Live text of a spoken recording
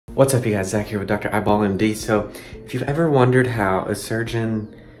What's up, you guys? Zach here with Dr. Eyeball MD. So if you've ever wondered how a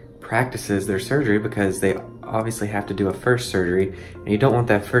surgeon practices their surgery, because they obviously have to do a first surgery, and you don't want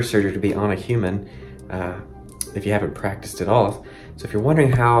that first surgery to be on a human if you haven't practiced at all. So if you're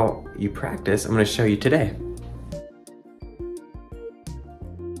wondering how you practice, I'm going to show you today.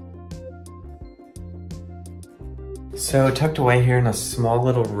 So tucked away here in a small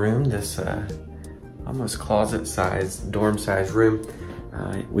little room, this almost closet-sized, dorm-sized room,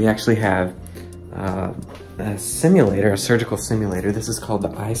 we actually have a simulator, a surgical simulator. This is called the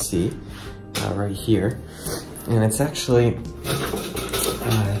IC right here, and it's actually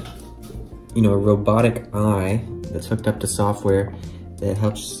a robotic eye that's hooked up to software that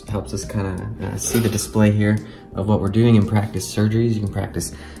helps us kind of see the display here of what we're doing and practice surgeries. You can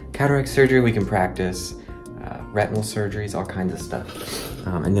practice cataract surgery, we can practice retinal surgeries, all kinds of stuff.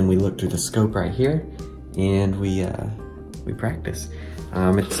 And then we look through the scope right here and we practice.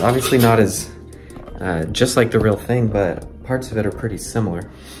 It's obviously not as just like the real thing, but parts of it are pretty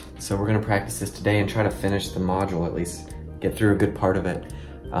similar. So we're gonna practice this today and try to finish the module, at least get through a good part of it,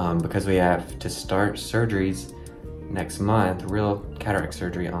 because we have to start surgeries next month, real cataract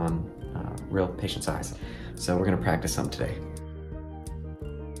surgery on real patient's eyes. So we're gonna practice some today.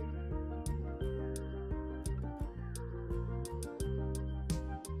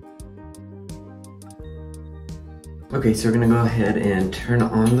 Okay, so we're gonna go ahead and turn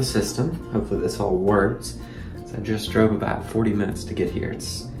on the system. Hopefully this all works. So I just drove about 40 minutes to get here.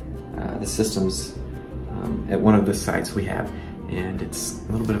 It's the system's at one of the sites we have, and it's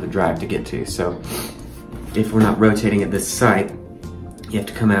a little bit of a drive to get to. So if we're not rotating at this site, you have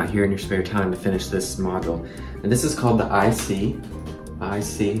to come out here in your spare time to finish this module. And this is called the IC.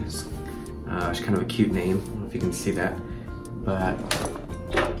 IC, it's kind of a cute name. I don't know if you can see that, but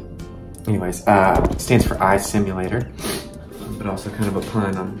anyways, it stands for Eye Simulator, but also kind of a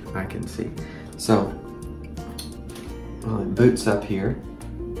pun on I can see. So, it boots up here.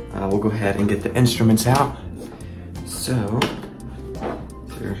 We'll go ahead and get the instruments out. So,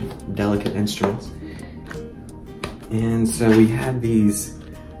 they're delicate instruments. And so we have these,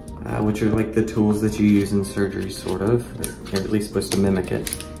 which are like the tools that you use in surgery, sort of. They're at least supposed to mimic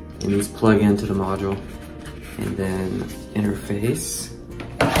it. And these plug into the module and then interface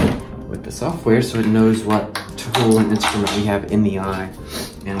with the software so it knows what tool and instrument we have in the eye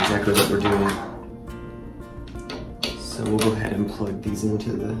and exactly what we're doing. So we'll go ahead and plug these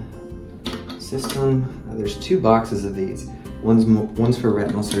into the system. There's two boxes of these. One's for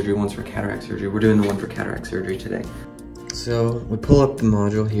retinal surgery, one's for cataract surgery. We're doing the one for cataract surgery today. So we pull up the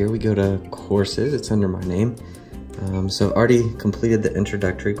module here, we go to courses, it's under my name. So already completed the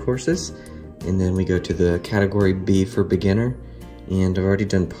introductory courses, and then we go to the category B for beginner. And I've already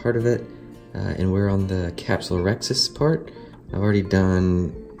done part of it, and we're on the capsulorhexis part. I've already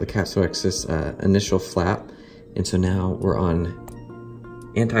done the capsulorhexis initial flap, and so now we're on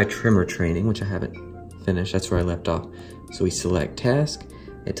anti-tremor training, which I haven't finished. That's where I left off. So we select task,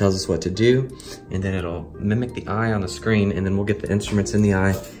 it tells us what to do, and then it'll mimic the eye on the screen, and then we'll get the instruments in the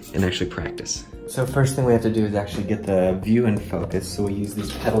eye and actually practice. So first thing we have to do is actually get the view in focus. So we use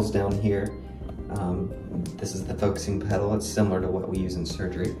these pedals down here. This is the focusing pedal. It's similar to what we use in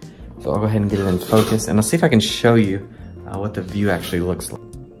surgery. So I'll go ahead and get it in focus, and I'll see if I can show you what the view actually looks like.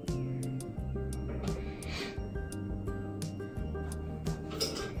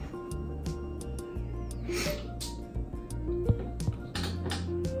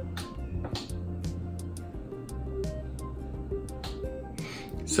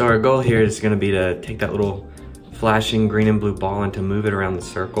 So our goal here is going to be to take that little flashing green and blue ball and to move it around the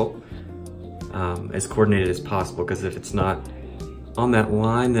circle as coordinated as possible, because if it's not on that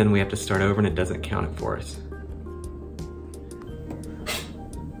line, then we have to start over and it doesn't count it for us.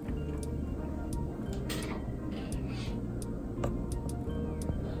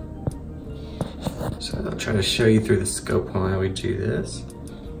 So I'll try to show you through the scope while we do this.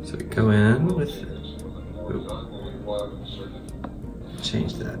 So we go in with,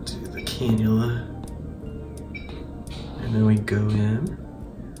 change that to the cannula, and then we go in.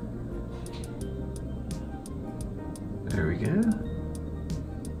 There we go.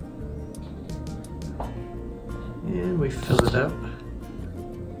 And we fill it up.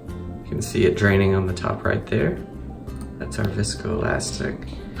 You can see it draining on the top right there. That's our viscoelastic.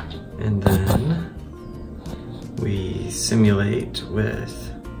 And then we simulate with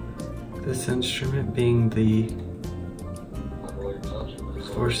this instrument being the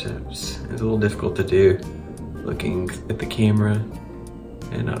forceps. It's a little difficult to do looking at the camera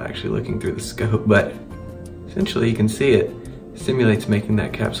and not actually looking through the scope, but essentially you can see it simulates making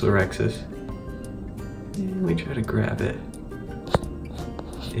that capsulorhexis. And we try to grab it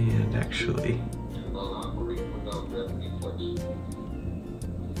And actually,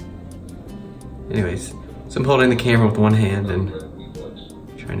 anyways, so I'm holding the camera with one hand and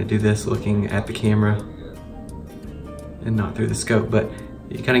trying to do this looking at the camera and not through the scope, but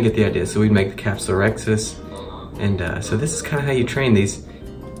you kind of get the idea. So we'd make the capsular rhexis, and so this is kind of how you train these.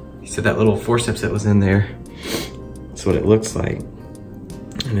 So that little forceps that was in there, that's what it looks like.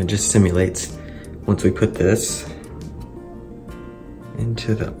 And it just simulates, once we put this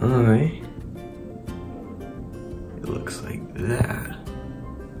into the eye, it looks like that.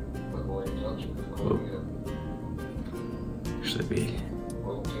 Whoa. Should be,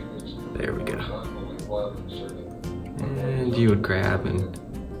 there we go. And you would grab and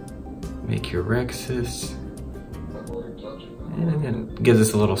make your rhexis. And then it gives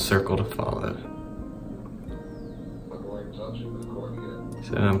us a little circle to follow.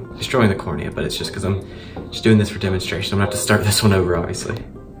 So I'm destroying the cornea, but it's just because I'm just doing this for demonstration. I'm gonna have to start this one over, obviously.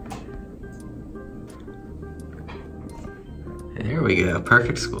 And there we go,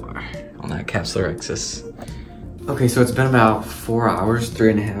 perfect score on that capsular rhexis. Okay, so it's been about 4 hours,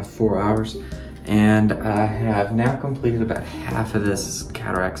 3.5, 4 hours. And I have now completed about half of this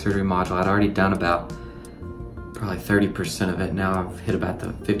cataract surgery module. I'd already done about probably 30% of it. Now I've hit about the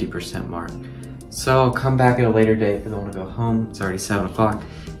 50% mark. So I'll come back at a later date because I want to go home. It's already 7 o'clock,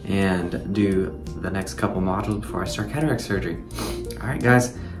 and do the next couple modules before I start cataract surgery. All right,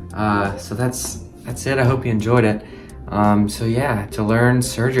 guys. So that's it. I hope you enjoyed it. So yeah, to learn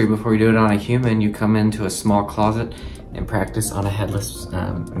surgery before you do it on a human, you come into a small closet and practice on a headless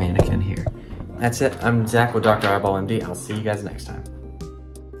mannequin here. That's it. I'm Zach with Dr. Eyeball MD. I'll see you guys next time.